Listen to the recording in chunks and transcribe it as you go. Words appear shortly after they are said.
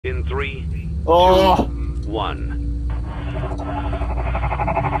In three, Oh, 2, 1.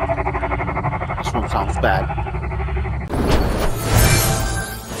 this one sounds bad.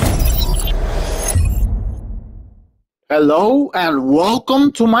 Hello and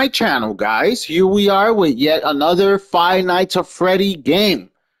welcome to my channel, guys. Here we are with yet another Five Nights at Freddy game.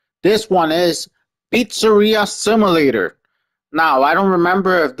 This one is Pizzeria Simulator. Now, I don't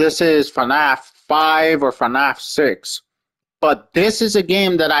remember if this is FNAF 5 or FNAF 6, but this is a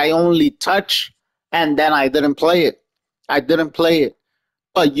game that I only touched and then I didn't play it.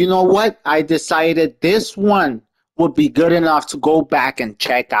 But you know what? I decided this one would be good enough to go back and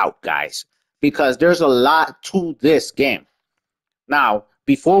check out, guys, because there's a lot to this game. Now,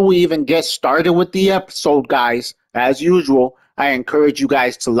 before we even get started with the episode, guys, as usual, I encourage you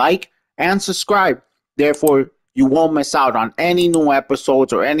guys to like and subscribe. Therefore, you won't miss out on any new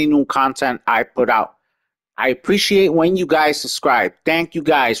episodes or any new content I put out. I appreciate when you guys subscribe. Thank you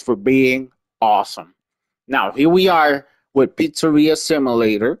guys for being awesome. Now, here we are with Pizzeria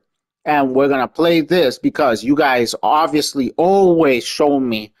Simulator, and we're going to play this because you guys obviously always show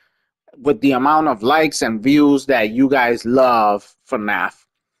me with the amount of likes and views that you guys love FNAF.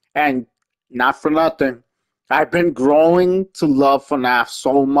 And not for nothing, I've been growing to love FNAF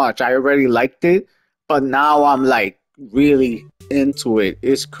so much. I already liked it, but now I'm like really into it.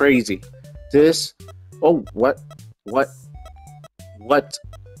 It's crazy. This, oh, what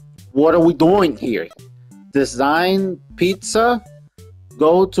are we doing here? Design pizza,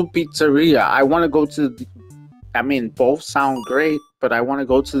 go to pizzeria. I want to go to the, I mean, both sound great, but I want to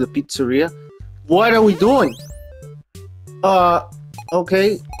go to the pizzeria. What are we doing?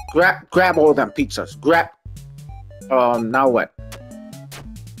 Okay, grab all them pizzas. Grab. Now what?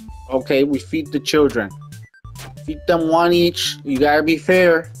 Okay, we feed the children. Feed them one each. You gotta be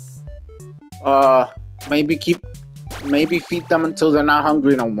fair. Maybe feed them until they're not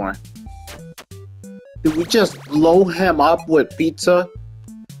hungry no more. Did we just blow him up with pizza?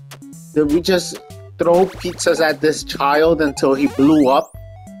 Did we just throw pizzas at this child until he blew up?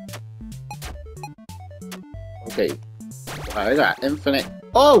 Okay. I got infinite.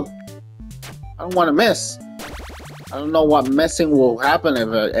 Oh! I don't want to miss. I don't know what missing will happen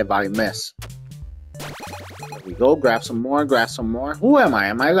if I miss. There we go. Grab some more. Who am I?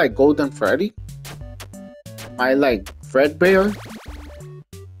 Am I like Golden Freddy? Am I like Fredbear?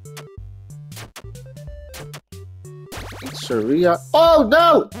 Pizzeria. Oh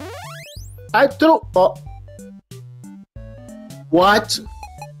no! I threw. Oh. What?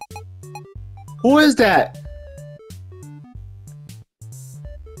 Who is that?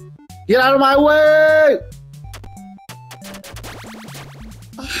 Get out of my way!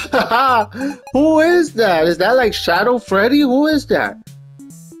 Who is that? Is that like Shadow Freddy? Who is that?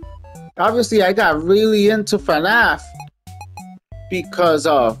 Obviously, I got really into FNAF because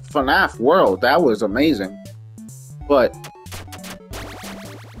of FNAF World. That was amazing. But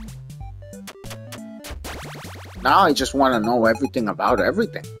now I just want to know everything about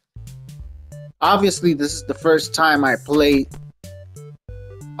everything. Obviously, this is the first time I played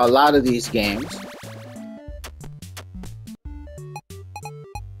a lot of these games.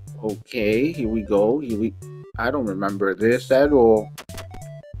 Okay, here we go. I don't remember this at all.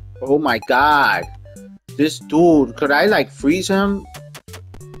 Oh my god. This dude, could I like freeze him?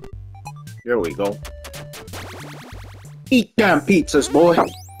 There we go. Eat them pizzas, boy.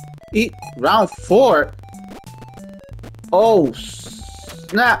 Eat round 4. Oh,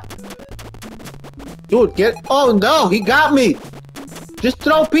 snap. Dude, get... Oh, no, he got me. Just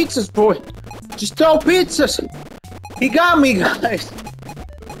throw pizzas, boy. Just throw pizzas. He got me, guys.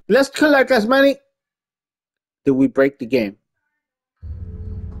 Let's collect as many... Did we break the game?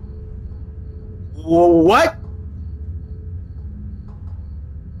 What?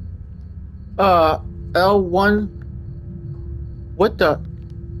 L1... What the...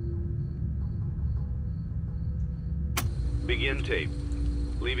 Begin tape.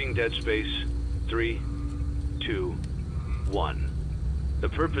 Leaving dead space. 3, 2, 1. The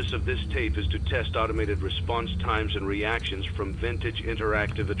purpose of this tape is to test automated response times and reactions from vintage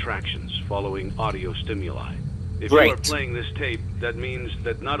interactive attractions following audio stimuli. If you are playing this tape, that means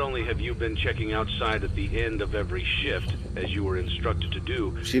that not only have you been checking outside at the end of every shift, as you were instructed to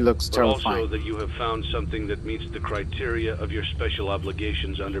do, she looks terrifying, but also that you have found something that meets the criteria of your special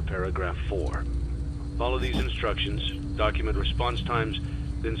obligations under paragraph 4. Follow these instructions, document response times,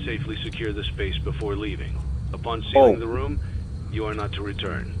 then safely secure the space before leaving. Upon sealing the room, you are not to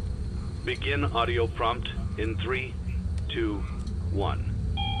return. Begin audio prompt in 3, 2, 1.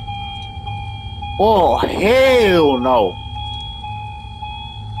 Oh, hell no.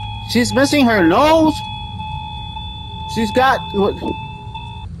 She's missing her nose? She's got...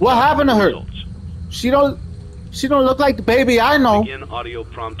 What happened to her? Results. She don't look like the baby I know. Begin audio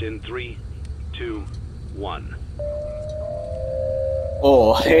prompt in 3, 2, 1.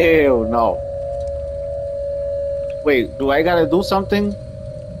 Oh, hell no. Wait, do I gotta do something?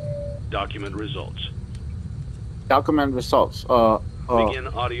 Document results. Document results. Begin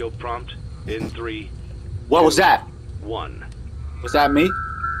audio prompt in 3. What was that? 1. Was that me?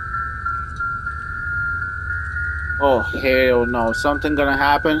 Oh, hell no. Something gonna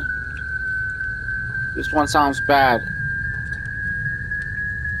happen? This one sounds bad.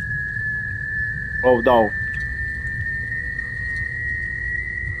 Oh, no.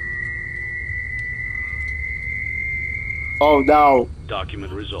 Oh, no.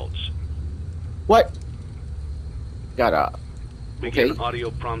 Document results. What? Gotta... Begin Okay.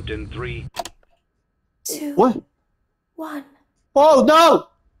 audio prompt in 3. 2, What? 1. Oh, no!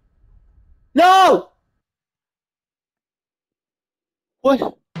 No!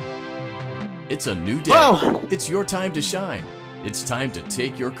 What? It's a new day. Oh! It's your time to shine. It's time to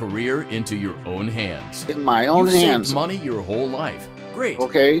take your career into your own hands. In my own You've hands. saved money your whole life. Great.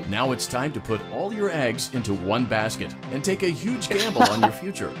 Okay. Now it's time to put all your eggs into one basket and take a huge gamble on your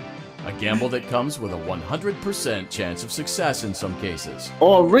future. A gamble that comes with a 100% chance of success in some cases.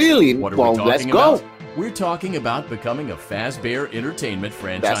 Oh, really? What are Well, we talking let's go. about? We're talking about becoming a Fazbear Entertainment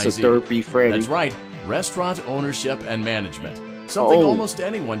franchisee. That's a derpy Freddy. That's right. Restaurant ownership and management. Something Oh. almost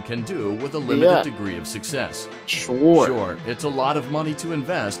anyone can do with a limited Yeah. degree of success. Sure. Sure, it's a lot of money to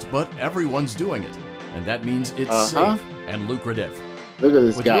invest, but everyone's doing it. And that means it's Uh-huh. safe and lucrative. Look at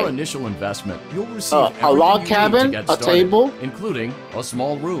this With guy. your initial investment, you'll receive A everything log you need cabin, to get a started, table, including a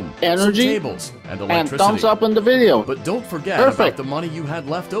small room, energy, some tables, and and electricity. thumbs up in the video. But don't forget Perfect. about the money you had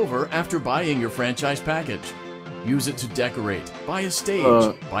left over after buying your franchise package. Use it to decorate, buy a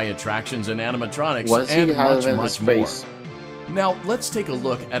stage, buy attractions and animatronics, What's he and have much, in much his more. face? Now, let's take a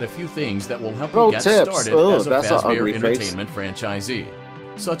look at a few things that will help Pro you get tips. started Oh, as a that's an Fazbear ugly face. Entertainment franchisee,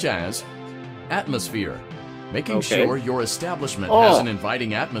 such as atmosphere. Making Okay. sure your establishment Oh. has an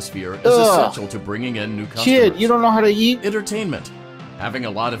inviting atmosphere is Ugh. essential to bringing in new customers. Kid, you don't know how to eat? Entertainment. Having a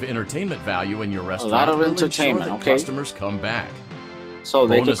lot of entertainment value in your restaurant lot of will entertainment, ensure that okay. customers come back. So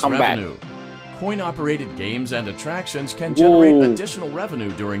they can Bonus come back. revenue. Coin-operated games and attractions can generate Whoa. additional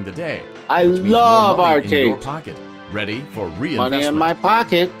revenue during the day. I which means more love money in your arcade. pocket, ready for reinvestment. Money in my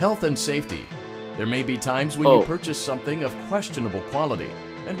pocket. Health and safety. There may be times when Oh. you purchase something of questionable quality,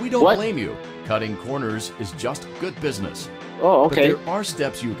 and we don't What? blame you. Cutting corners is just good business. Oh, But okay. there are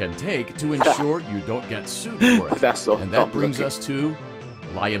steps you can take to ensure you don't get sued for it. That's so And dumb that brings looking. us to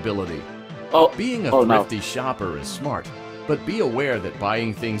liability. Oh, Being a oh, no. thrifty shopper is smart, but be aware that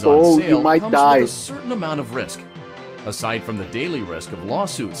buying things Oh, on you sale might comes die. with a certain amount of risk. Aside from the daily risk of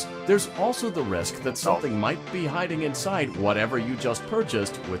lawsuits, there's also the risk that something might be hiding inside whatever you just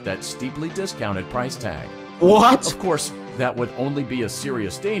purchased with that steeply discounted price tag. What? Of course, that would only be a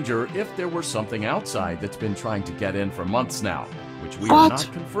serious danger if there were something outside that's been trying to get in for months now, which we are What? not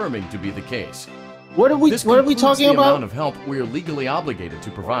confirming to be the case. What are we This what are we concludes talking the amount about? of help we're legally obligated to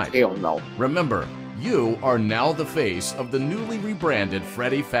provide. Hell no. Remember, you are now the face of the newly rebranded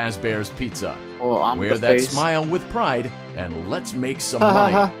Freddy Fazbear's Pizza. Oh, I'm Wear the that face. smile with pride, and let's make some Ha ha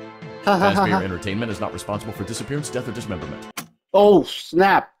money. ha. Ha ha ha Fazbear ha. Entertainment is not responsible for disappearance, death, or dismemberment. Oh,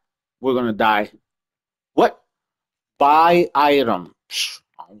 snap. We're gonna die. What? Buy item.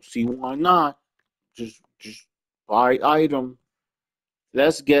 I don't see why not. Just buy item.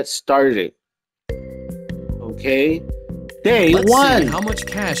 Let's get started. Okay. Day Let's one. see how much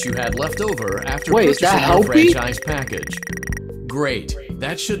cash you had left over after Wait, is that purchasing your healthy? franchise package. Great.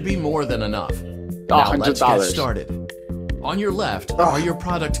 That should be more than enough. Now let's get $100. started. On your left are your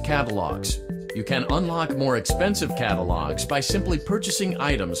product catalogs. You can unlock more expensive catalogs by simply purchasing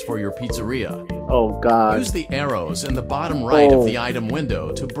items for your pizzeria. Oh God. Use the arrows in the bottom right Oh. of the item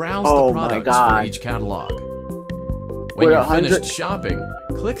window to browse Oh the my products God. for each catalog. When With you're 100 finished shopping,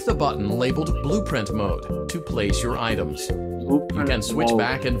 click the button labeled Blueprint Mode to place your items. You can switch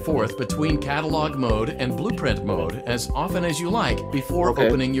back and forth between Catalog Mode and Blueprint Mode as often as you like before Okay.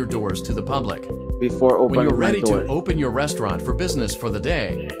 opening your doors to the public. before When opening you're ready my door. to open your restaurant for business for the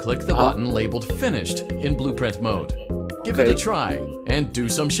day, click the button labeled Finished in Blueprint Mode. Give it Okay. a try and do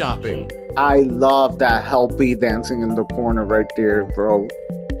some shopping. I love that Helpy dancing in the corner right there, bro.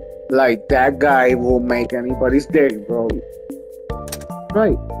 Like that guy will make anybody's day, bro.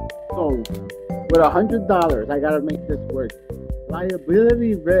 Right. So with $100, I gotta make this work.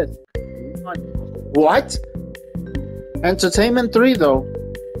 Liability risk. What? Entertainment 3 though.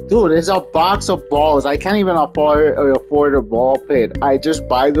 Dude, it's a box of balls. I can't even afford a ball pit. I just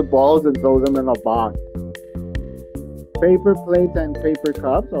buy the balls and throw them in a box. paper plates and paper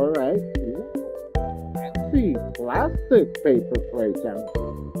cups. All right. Fancy plastic paper plates and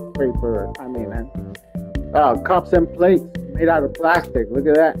cups and plates made out of plastic. Look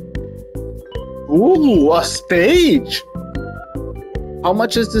at that. Ooh, a stage. How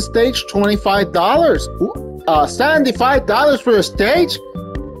much is the stage? $25. $75 for a stage?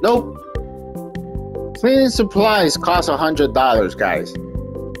 Nope. Cleaning supplies cost $100, guys.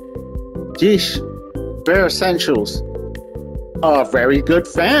 Geesh. Bare essentials. A very good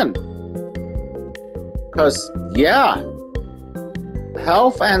fan. Cause yeah.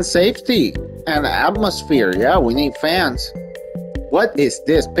 Health and safety and atmosphere. Yeah, we need fans. What is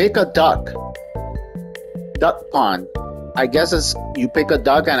this? Pick a duck. Duck pond. I guess it's you pick a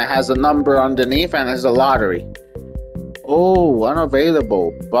duck and it has a number underneath and it's a lottery. Oh,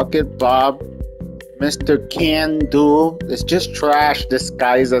 unavailable. Bucket Bob. Mr. Can Do. It's just trash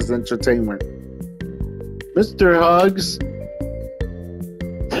disguised as entertainment. Mr. Hugs.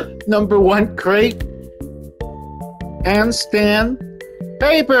 Number 1 crate. Handstand.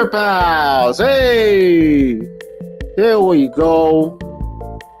 Paper Pals. Hey! There we go.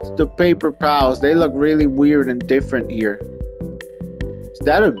 It's the Paper Pals. They look really weird and different here. Is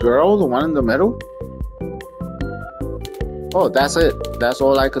that a girl? The one in the middle? Oh, that's it. That's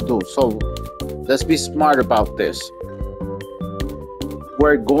all I could do. So, let's be smart about this.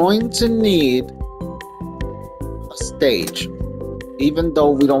 We're going to need a stage. Even though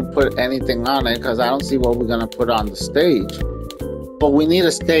we don't put anything on it, because I don't see what we're going to put on the stage. But we need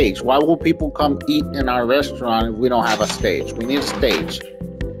a stage. Why will people come eat in our restaurant if we don't have a stage? We need a stage.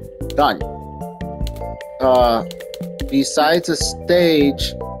 Done. Besides a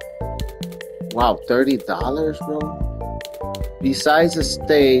stage... Wow, $30, bro? Besides a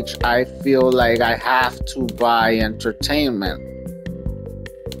stage, I feel like I have to buy entertainment.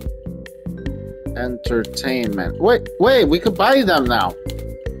 Wait, we could buy them now.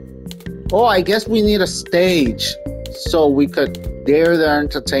 Oh, I guess we need a stage so we could dare their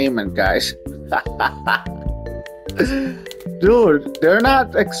entertainment, guys. Dude, they're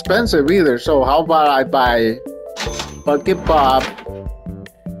not expensive either. So how about I buy Bucket Bob,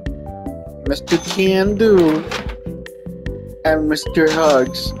 Mr. Can Do, and Mr.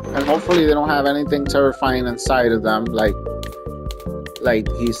 Hugs, and hopefully they don't have anything terrifying inside of them, like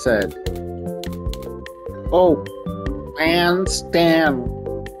he said. Oh, pan stand.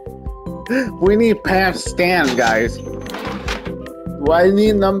 We need pan stand, guys. Do I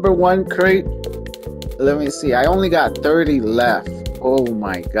need number 1 crate? Let me see. I only got 30 left. Oh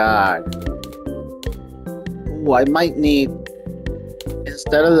my god. Ooh, I might need,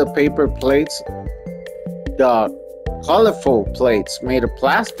 instead of the paper plates, the colorful plates made of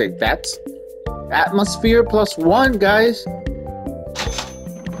plastic. That's atmosphere +1, guys.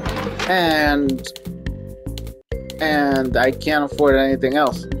 And I can't afford anything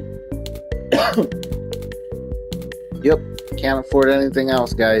else. Yep, can't afford anything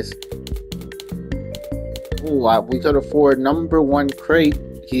else, guys. Ooh, we could afford number 1 crate.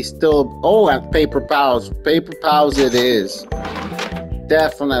 He's still... Oh, and Paper Pals. Paper Pals it is.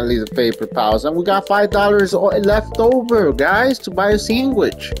 Definitely the Paper Pals. And we got $5 left over, guys, to buy a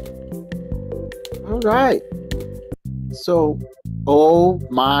sandwich. Alright. So, oh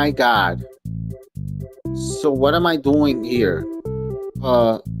my god. So what am I doing here?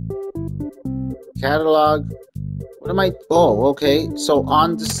 Catalog. What am I... Oh, okay. So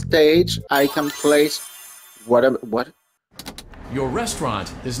on the stage, I can place... What? Your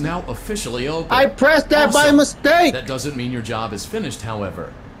restaurant is now officially open. I pressed that by mistake! That doesn't mean your job is finished,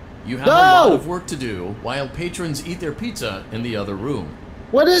 however. You have a lot of work to do while patrons eat their pizza in the other room.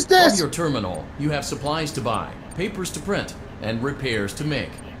 What is this? From your terminal, you have supplies to buy, papers to print, and repairs to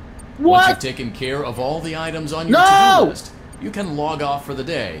make. What? Once you've taken care of all the items on your to-do list, you can log off for the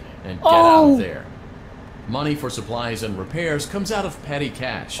day and get out of there. Money for supplies and repairs comes out of petty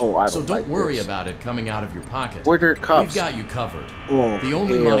cash, so don't worry about it coming out of your pocket. Order cups. We've got you covered. Oh, the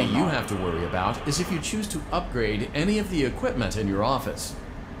only money you have to worry about is if you choose to upgrade any of the equipment in your office.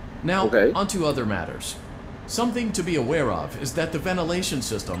 Now, on to other matters. Something to be aware of is that the ventilation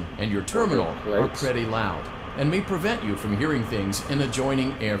system and your terminal are pretty loud and may prevent you from hearing things in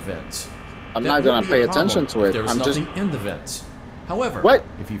adjoining air vents. I'm not going to pay attention to it. There's nothing in the vents. However,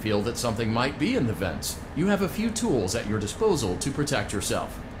 if you feel that something might be in the vents, you have a few tools at your disposal to protect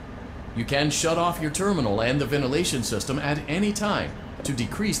yourself. You can shut off your terminal and the ventilation system at any time to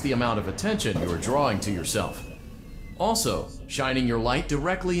decrease the amount of attention you are drawing to yourself. Also, shining your light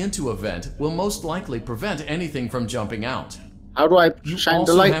directly into a vent will most likely prevent anything from jumping out. How do I shine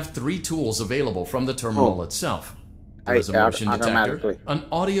the light? You also have 3 tools available from the terminal itself. There is a motion detector, an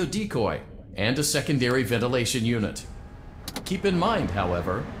audio decoy, and a secondary ventilation unit. Keep in mind,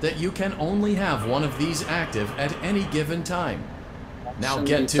 however, that you can only have one of these active at any given time. Now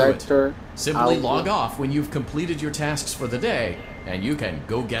get to it. Simply log off when you've completed your tasks for the day, and you can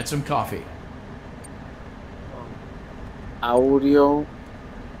go get some coffee. Audio,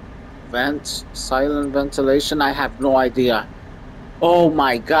 vents, silent ventilation, I have no idea. Oh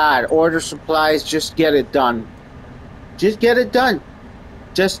my god, order supplies, just get it done. Just get it done.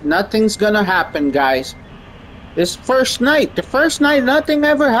 Just nothing's gonna happen, guys. This first night, the first night, nothing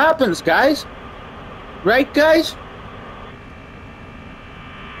ever happens, guys. Right, guys?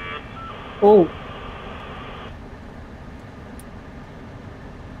 Oh.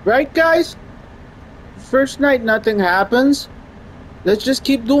 Right, guys? First night, nothing happens. Let's just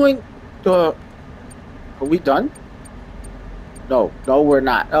keep doing the... Are we done? No, we're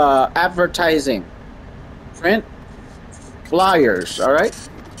not. Advertising. Print. Flyers, alright?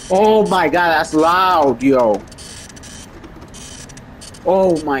 Oh my god, that's loud, yo.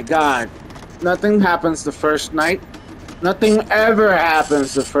 Oh my god. Nothing happens the first night. Nothing ever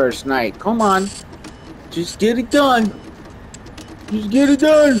happens the first night. Come on. Just get it done. Just get it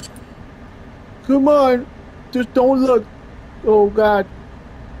done. Come on. Just don't look. Oh god.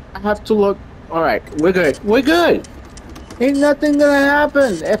 I have to look. Alright, we're good. We're good. Ain't nothing gonna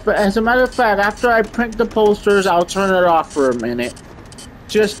happen. If, as a matter of fact, after I print the posters, I'll turn it off for a minute.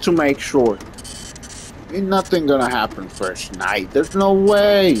 Just to make sure. Ain't nothing gonna happen first night. There's no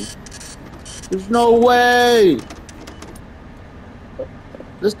way. There's no way.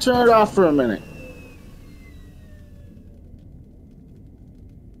 Let's turn it off for a minute.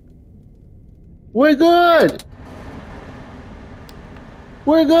 We're good.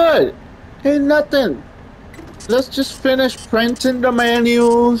 We're good. Ain't nothing. Let's just finish printing the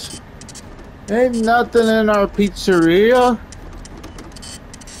menus. Ain't nothing in our pizzeria.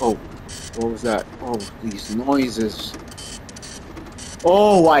 Oh, what was that? Oh, these noises.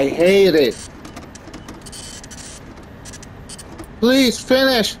 Oh, I hate it. Please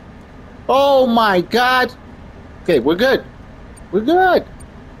finish. Oh my god. Okay, we're good. We're good.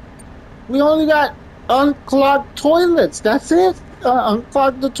 We only got unclogged toilets. That's it.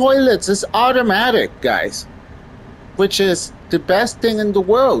 Unclog the toilets. It's automatic, guys. Which is the best thing in the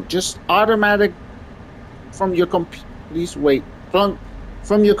world. Just automatic from your computer. Please wait. From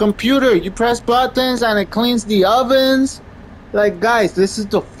your computer. You press buttons and it cleans the ovens. Like, guys, this is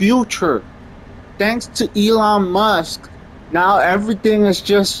the future. Thanks to Elon Musk. Now everything is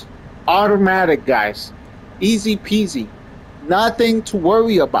just automatic, guys. Easy peasy. Nothing to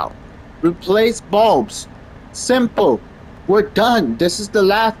worry about. Replace bulbs. Simple. We're done. This is the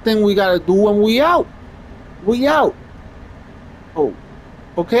last thing we gotta do when we out. We out. Oh.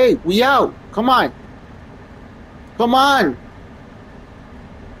 Okay, we out. Come on. Come on.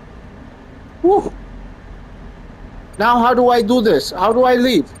 Whew. Now how do I do this? How do I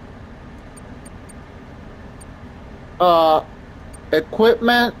leave?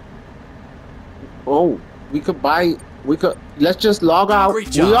 Equipment. Oh, we could buy. We could. Let's just log out.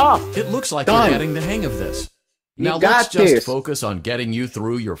 Great job. We off. It looks like Done. you're getting the hang of this. Now got let's just this. focus on getting you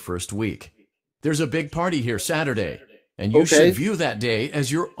through your first week. There's a big party here Saturday, and you Okay. should view that day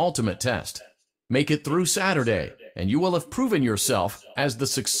as your ultimate test. Make it through Saturday, and you will have proven yourself as the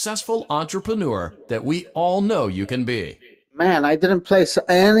successful entrepreneur that we all know you can be. Man, I didn't place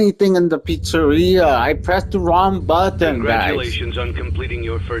anything in the pizzeria. I pressed the wrong button, Congratulations on completing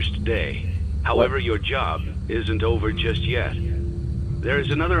your first day. However, your job isn't over just yet. There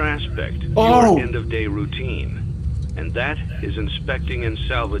is another aspect to your end-of-day routine, and that is inspecting and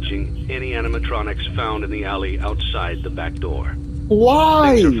salvaging any animatronics found in the alley outside the back door.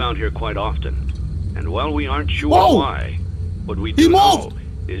 Why? Things are found here quite often, and while we aren't sure why, what we He do know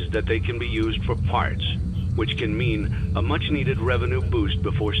moved. is that they can be used for parts, which can mean a much-needed revenue boost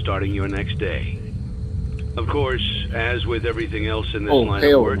before starting your next day. Of course, as with everything else in this line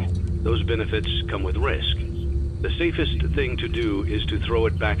of work, those benefits come with risk. The safest thing to do is to throw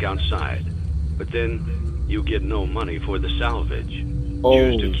it back outside, but then you get no money for the salvage.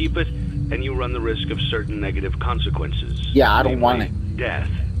 Use to keep it, and you run the risk of certain negative consequences. Yeah, I don't want it. Death,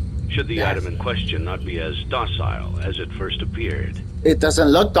 should the item in question not be as docile as it first appeared. It doesn't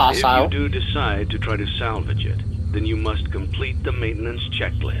look docile. If you do decide to try to salvage it, then you must complete the maintenance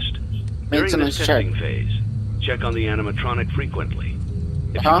checklist. During the testing phase, check on the animatronic frequently.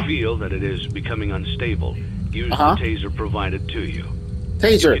 If you feel that it is becoming unstable, use the taser provided to you.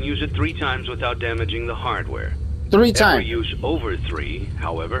 Taser. You can use it 3 times without damaging the hardware. 3 times. Every use over 3,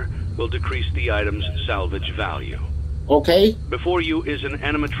 however, will decrease the item's salvage value. Okay. Before you is an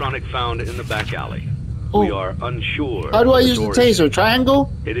animatronic found in the back alley. We are unsure. How do I use the source. taser?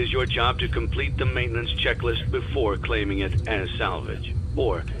 Triangle? It is your job to complete the maintenance checklist before claiming it as salvage.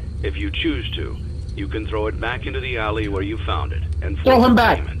 Or, if you choose to, you can throw it back into the alley where you found it and Throw him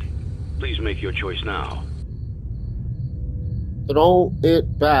back. payment. Please make your choice now. Throw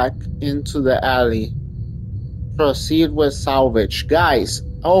it back into the alley. Proceed with salvage. Guys,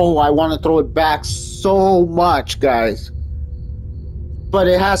 oh, I want to throw it back so much, guys. But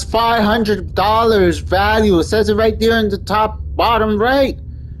it has $500 value. It says it right there in the top bottom right.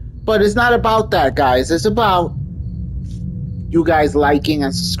 But it's not about that, guys. It's about you guys liking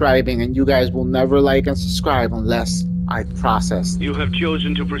and subscribing. And you guys will never like and subscribe unless I process. You have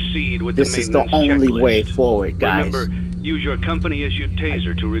chosen to proceed with This the is the maintenance only checklist. way forward, guys. Remember, use your company-issued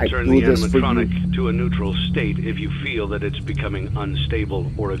taser to return do the this for animatronic to a neutral state if you feel that it's becoming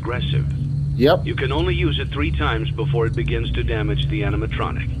unstable or aggressive. Yep, You can only use it 3 times before it begins to damage the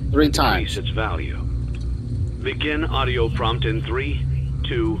animatronic. 3 Increase times. its value. Begin audio prompt in 3,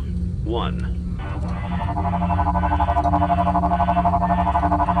 2, 1.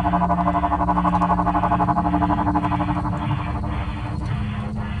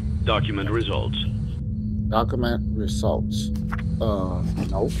 Document results. Document results.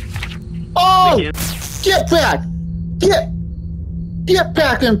 No. Oh! Begin. Get back! Get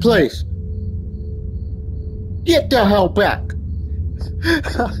back in place! Get the hell back!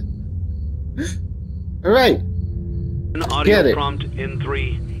 Alright. An Get audio it. prompt in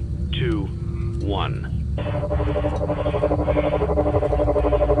 3, 2, 1.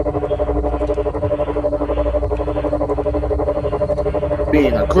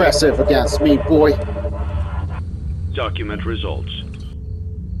 Being aggressive against me, boy. Document results.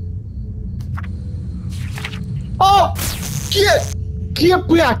 Oh! Get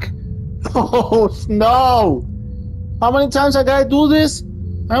back! Oh, no! How many times I gotta do this?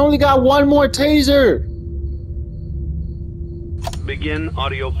 I only got 1 more taser! Begin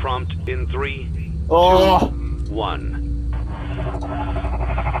audio prompt in 3, Oh! 2, 1.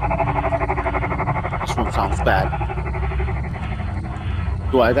 This one sounds bad.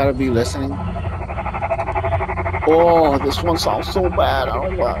 Do I gotta be listening? Oh, this one sounds so bad. I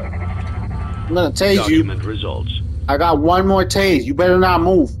don't want it. I'm gonna tase you. Document results. I got 1 more tase. You better not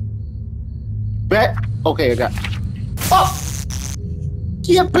move. Bet. Okay, I got. Oh!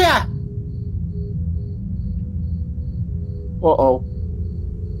 Get back! Uh-oh.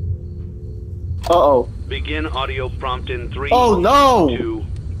 Uh-oh. Begin audio prompt in 3, Oh, no! 2,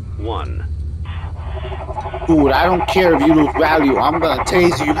 1. Dude, I don't care if you lose value. I'm gonna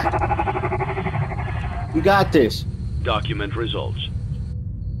tase you. You got this. Document results.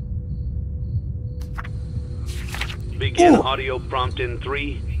 Begin Ooh. audio prompt in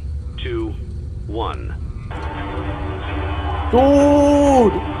 3, 2, 1. Dude,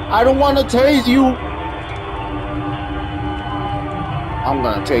 I don't want to tase you. I'm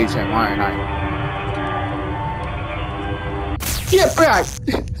gonna tase him, aren't I? Get back!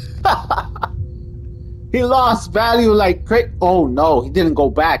 He lost value like crazy. Oh no, he didn't go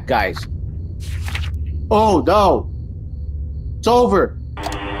back, guys. Oh no. It's over.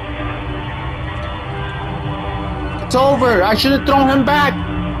 It's over. I should have thrown him back.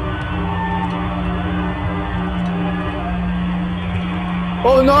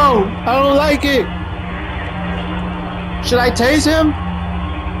 Oh no, I don't like it. Should I tase him?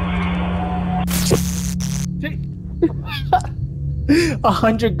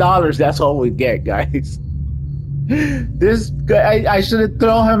 $100, that's all we get, guys. This guy, I should have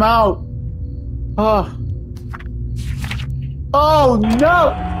thrown him out. Oh. Oh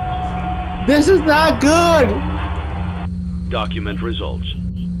no! This is not good! Document results.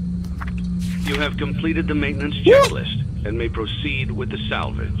 You have completed the maintenance checklist and may proceed with the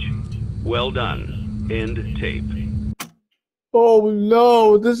salvage. Well done. End tape. Oh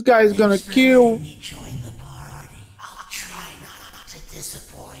no, this guy's gonna kill.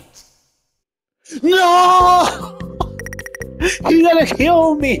 No! He's gonna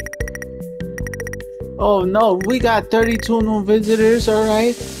kill me! Oh no, we got 32 new visitors,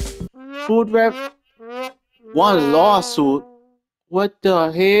 alright? Food rep. 1 lawsuit. What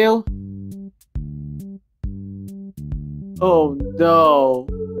the hell? Oh no.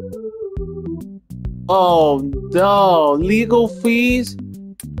 Oh no. Legal fees?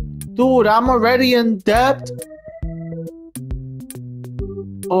 Dude, I'm already in debt.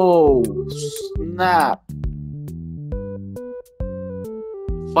 Oh, snap.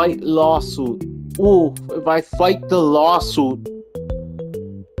 Fight lawsuit. Ooh, if I fight the lawsuit.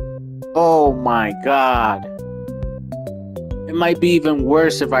 Oh my god. It might be even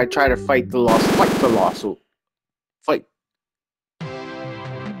worse if I try to fight the lawsuit. Fight the lawsuit. Fight.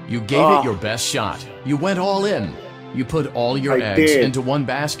 You gave it your best shot. You went all in. You put all your eggs into one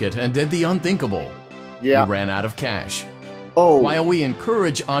basket and did the unthinkable. Yeah. You ran out of cash. Oh. While we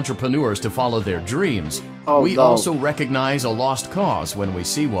encourage entrepreneurs to follow their dreams, we also recognize a lost cause when we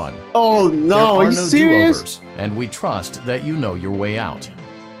see one. Oh no, there are are you no serious? do-overs, and we trust that you know your way out.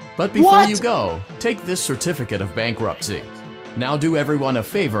 But before you go, take this certificate of bankruptcy. Now do everyone a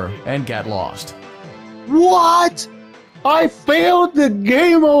favor and get lost. What? I failed the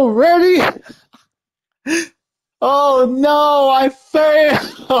game already? Oh no, I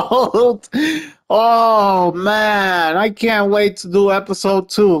failed! Oh man, I can't wait to do episode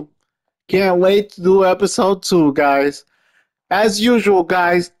 2. Can't wait to do episode 2, guys. As usual,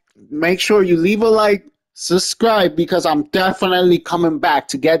 guys, make sure you leave a like, subscribe, because I'm definitely coming back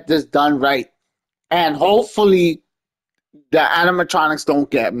to get this done right. And hopefully the animatronics don't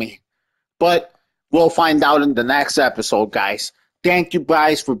get me. But we'll find out in the next episode, guys. Thank you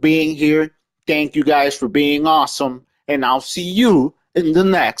guys for being here. Thank you guys for being awesome. And I'll see you in the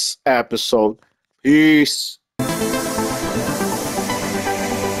next episode. Peace.